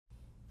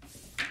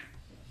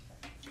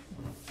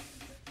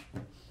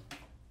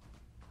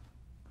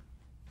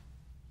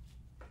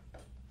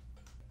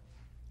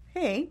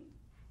Okay.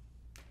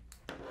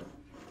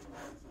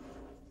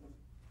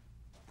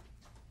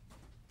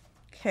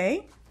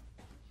 Okay.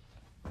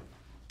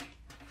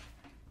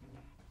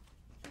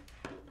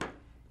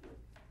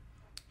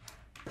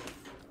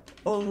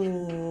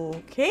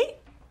 Okay.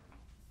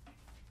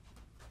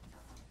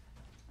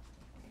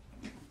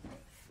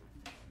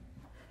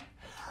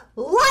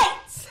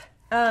 Lights!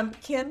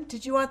 Kim,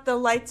 did you want the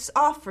lights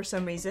off for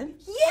some reason?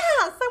 Yes,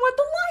 I want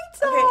the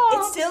lights Okay, off.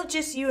 it's still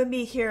just you and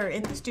me here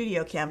in the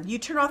studio, Kim. You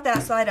turn off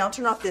that side, I'll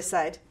turn off this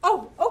side.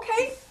 Oh,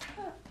 okay.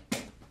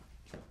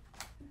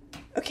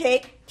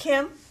 Okay,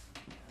 Kim.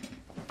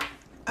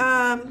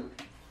 I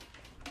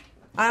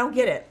don't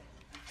get it.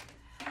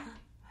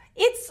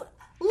 It's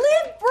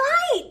live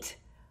bright.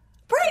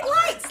 Bright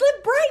lights,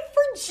 live bright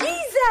for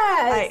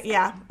Jesus.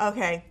 Yeah,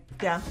 okay,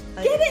 yeah.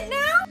 Get it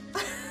now?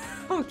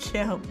 Oh,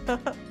 Kim.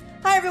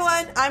 Hi,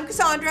 everyone. I'm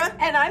Cassandra.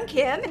 And I'm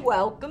Kim, and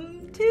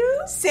welcome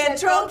to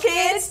Central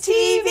Kids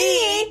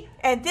TV.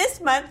 And this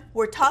month,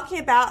 we're talking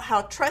about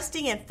how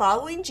trusting and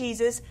following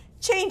Jesus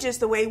changes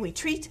the way we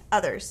treat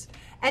others.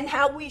 And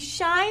how we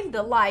shine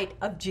the light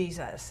of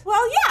Jesus.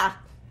 Well, yeah.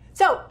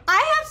 So,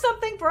 I have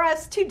something for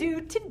us to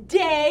do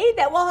today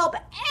that will help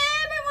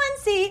everyone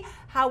see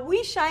how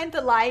we shine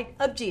the light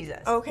of Jesus.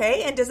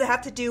 Okay, and does it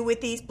have to do with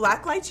these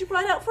black lights you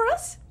brought out for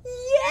us?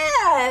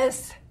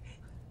 Yes!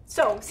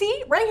 So,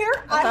 see, right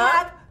here, I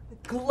have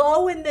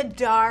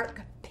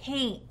glow-in-the-dark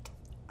paint.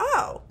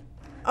 Oh,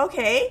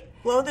 okay.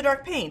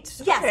 Glow-in-the-dark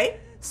paint. Yes. Okay.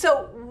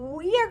 So,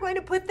 we are going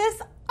to put this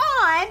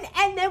on,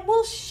 and then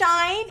we'll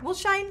shine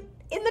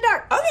in the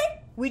dark.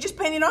 Okay. We just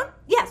painted on?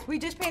 Yes, we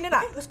just painted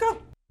on. Okay, let's go.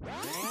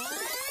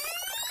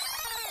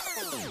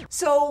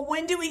 So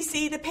when do we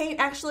see the paint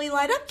actually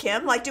light up,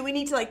 Kim? Like, do we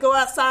need to go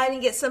outside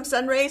and get some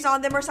sun rays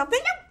on them or something?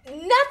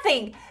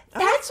 Nothing.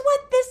 That's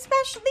what these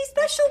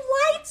special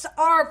lights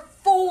are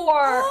for.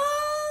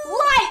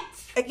 Oh.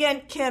 Lights.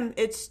 Again, Kim,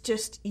 it's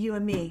just you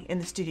and me in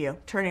the studio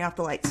turning off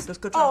the lights. Let's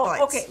go turn off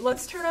the lights. Okay.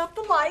 Let's turn off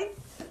the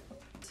lights.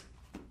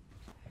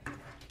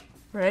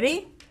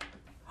 Ready?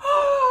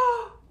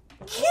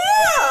 Kim!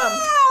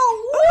 Wow,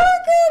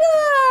 look at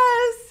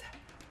us.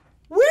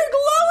 We're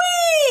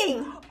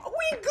glowing!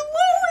 We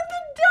glow in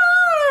the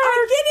dark.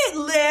 I get it,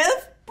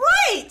 Live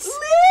Bright!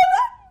 Live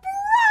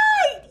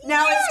bright.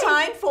 Now it's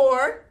time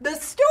for the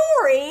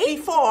story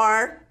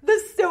Before the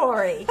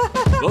story.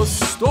 The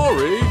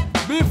story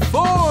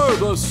before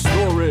the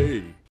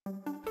story.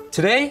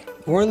 Today,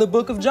 we're in the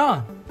book of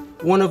John,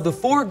 one of the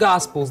 4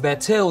 Gospels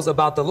that tells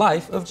about the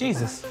life of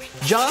Jesus.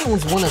 John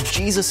was one of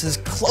Jesus'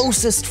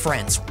 closest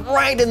friends,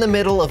 right in the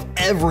middle of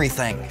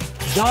everything.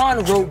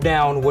 John wrote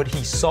down what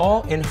he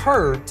saw and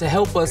heard to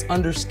help us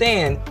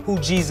understand who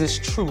Jesus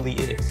truly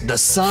is. The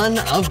Son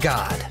of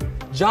God.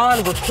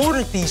 John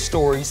recorded these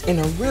stories in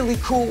a really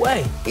cool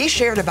way. He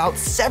shared about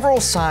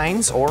several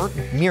signs or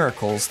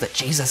miracles that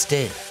Jesus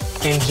did.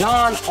 And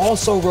John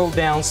also wrote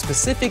down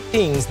specific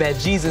things that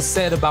Jesus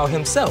said about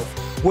himself,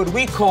 what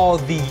we call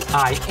the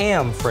I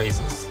am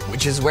phrases.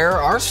 Which is where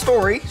our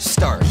story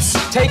starts.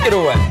 Take it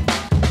away.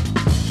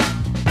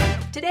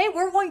 Today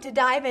we're going to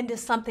dive into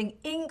something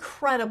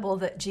incredible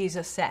that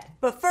Jesus said.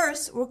 But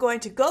first, we're going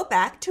to go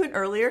back to an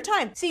earlier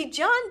time. See,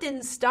 John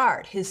didn't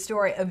start his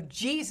story of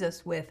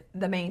Jesus with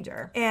the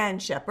manger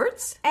And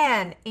shepherds.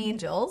 and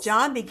angels.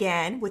 John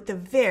began with the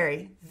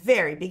very,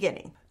 very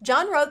beginning.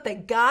 John wrote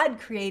that God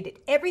created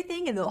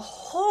everything in the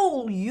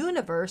whole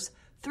universe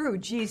through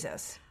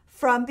Jesus.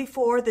 From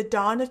before the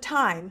dawn of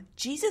time,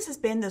 Jesus has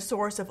been the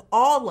source of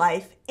all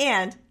life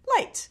and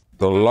light.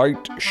 The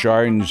light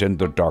shines in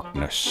the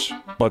darkness,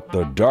 but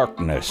the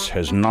darkness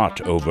has not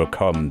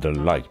overcome the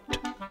light.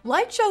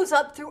 Light shows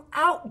up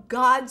throughout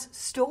God's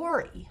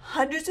story.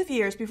 Hundreds of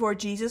years before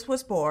Jesus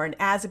was born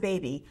as a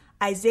baby,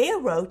 Isaiah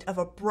wrote of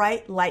a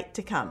bright light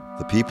to come.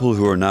 The people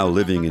who are now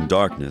living in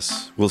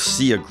darkness will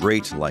see a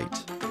great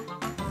light.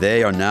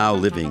 They are now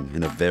living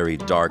in a very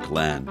dark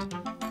land,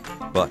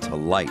 but a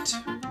light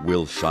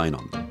will shine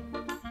on them.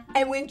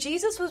 And when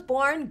Jesus was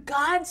born,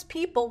 God's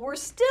people were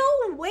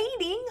still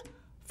waiting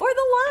for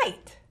the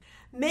light.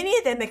 Many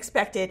of them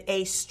expected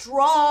a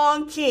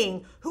strong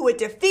king who would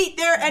defeat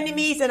their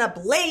enemies in a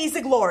blaze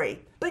of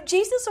glory. But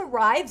Jesus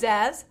arrives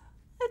as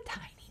a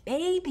tiny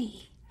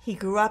baby. He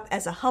grew up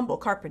as a humble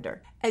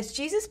carpenter. As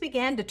Jesus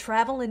began to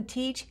travel and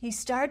teach, he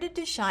started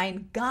to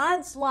shine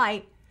God's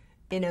light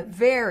in a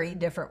very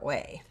different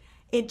way.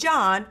 In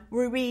John,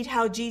 we read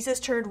how Jesus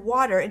turned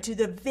water into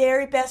the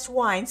very best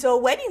wine so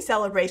a wedding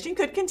celebration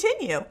could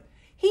continue.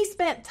 He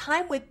spent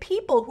time with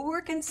people who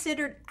were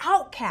considered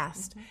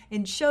outcasts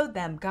and showed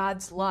them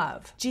God's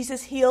love.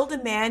 Jesus healed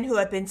a man who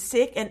had been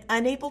sick and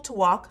unable to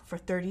walk for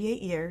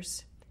 38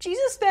 years.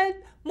 Jesus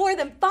fed more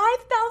than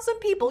 5,000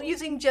 people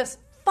using just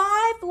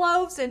 5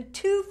 loaves and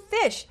 2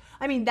 fish.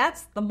 I mean,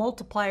 that's the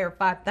multiplier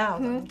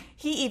 5,000.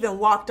 He even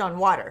walked on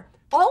water.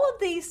 All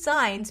of these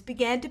signs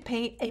began to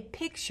paint a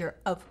picture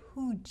of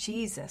who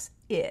Jesus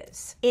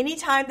is.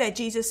 Anytime that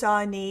Jesus saw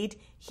a need,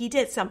 he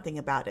did something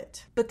about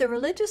it. But the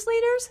religious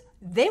leaders,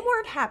 they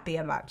weren't happy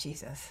about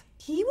Jesus.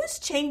 He was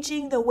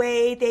changing the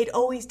way they'd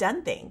always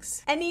done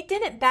things. And he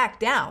didn't back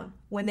down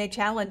when they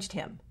challenged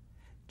him.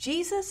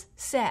 Jesus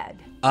said,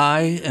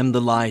 I am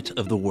the light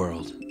of the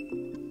world.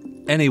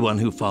 Anyone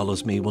who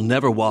follows me will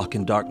never walk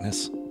in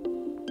darkness.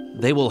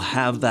 They will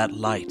have that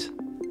light.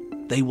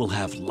 They will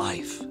have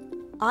life.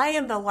 I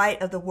am the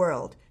light of the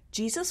world.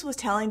 Jesus was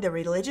telling the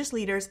religious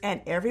leaders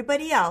and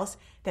everybody else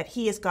that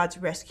he is God's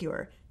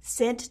rescuer,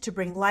 sent to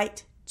bring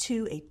light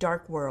to a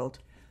dark world.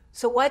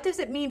 so what does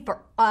it mean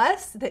for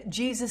us that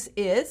Jesus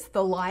is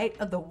the light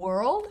of the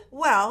world?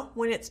 Well,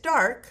 when it's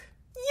dark,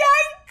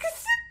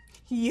 Yikes!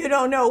 you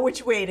don't know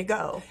which way to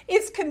go.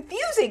 It's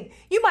confusing.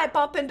 You might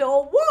bump into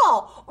a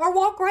wall or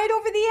walk right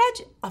over the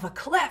edge of a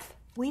cliff.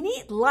 We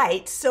need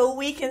light so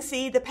we can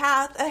see the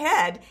path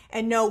ahead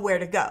and know where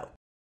to go.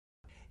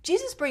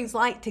 Jesus brings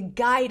light to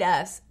guide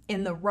us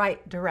in the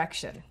right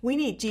direction. We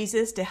need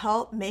Jesus to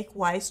help make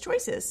wise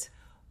choices.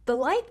 The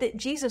light that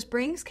Jesus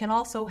brings can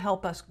also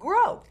help us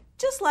grow.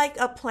 Just like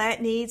a plant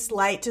needs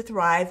light to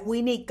thrive,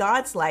 we need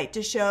God's light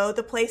to show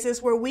the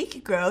places where we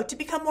can grow to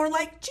become more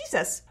like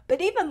Jesus.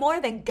 But even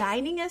more than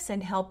guiding us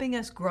and helping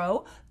us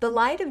grow, the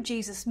light of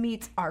Jesus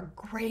meets our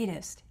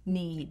greatest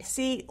need.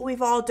 See,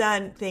 we've all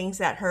done things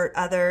that hurt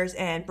others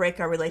and break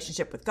our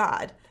relationship with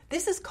God.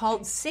 This is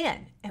called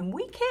sin, and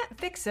we can't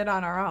fix it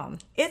on our own.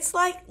 It's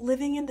like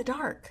living in the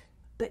dark.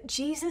 But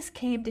Jesus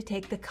came to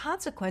take the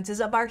consequences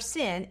of our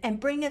sin and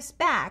bring us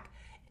back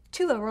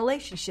to a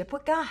relationship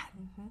with God.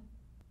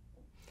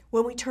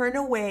 When we turn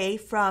away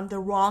from the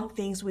wrong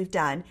things we've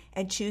done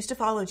and choose to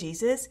follow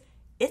Jesus,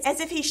 it's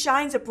as if he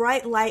shines a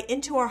bright light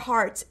into our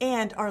hearts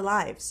and our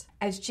lives.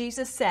 As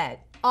Jesus said,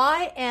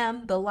 I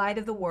am the light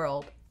of the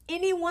world.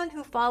 Anyone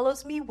who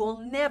follows me will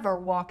never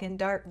walk in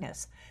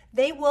darkness.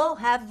 They will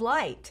have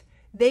light.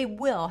 They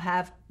will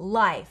have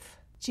life.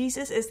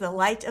 Jesus is the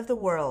light of the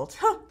world.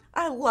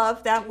 I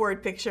love that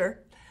word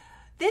picture.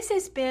 This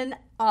has been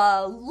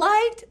a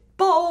light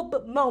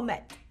bulb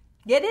moment.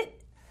 Get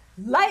it?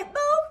 Light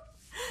bulb?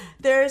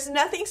 There's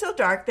nothing so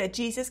dark that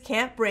Jesus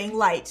can't bring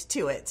light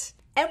to it.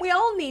 And we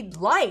all need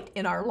light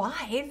in our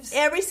lives.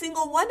 Every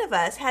single one of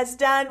us has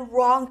done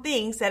wrong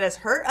things that has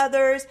hurt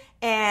others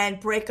and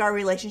break our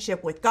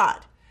relationship with God.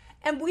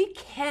 And we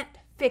can't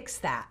fix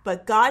that.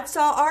 But God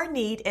saw our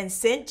need and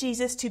sent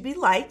Jesus to be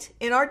light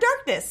in our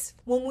darkness.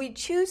 When we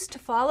choose to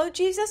follow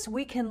Jesus,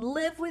 we can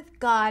live with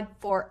God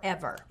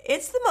forever.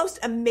 It's the most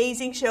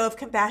amazing show of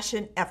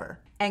compassion ever.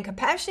 And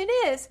compassion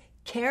is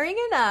caring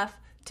enough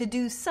to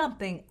do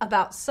something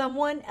about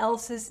someone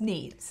else's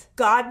needs.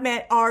 God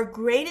met our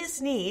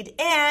greatest need,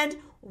 and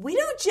we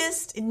don't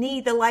just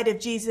need the light of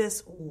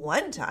Jesus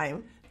one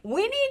time.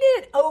 We need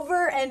it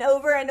over and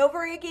over and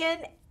over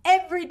again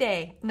every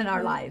day in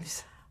our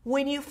lives.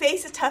 When you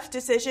face a tough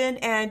decision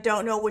and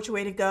don't know which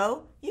way to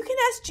go, you can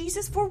ask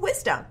Jesus for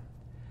wisdom.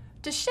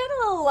 To shed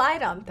a little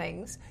light on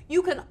things,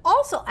 you can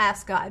also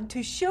ask God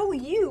to show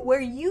you where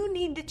you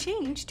need to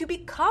change to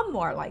become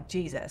more like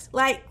Jesus.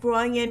 Like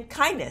growing in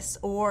kindness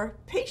or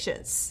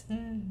patience.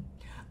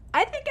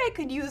 I think I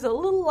could use a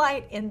little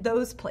light in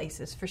those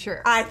places for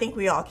sure. I think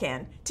we all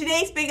can.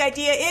 Today's big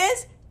idea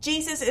is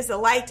Jesus is the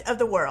light of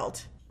the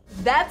world.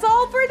 That's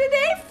all for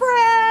today,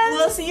 friends.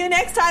 We'll see you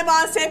next time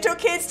on Central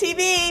Kids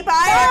TV. Bye,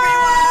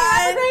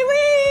 Have a everyone.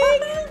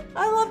 great week.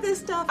 I love this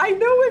stuff. I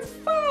know it's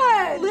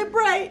fun. Live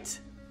bright.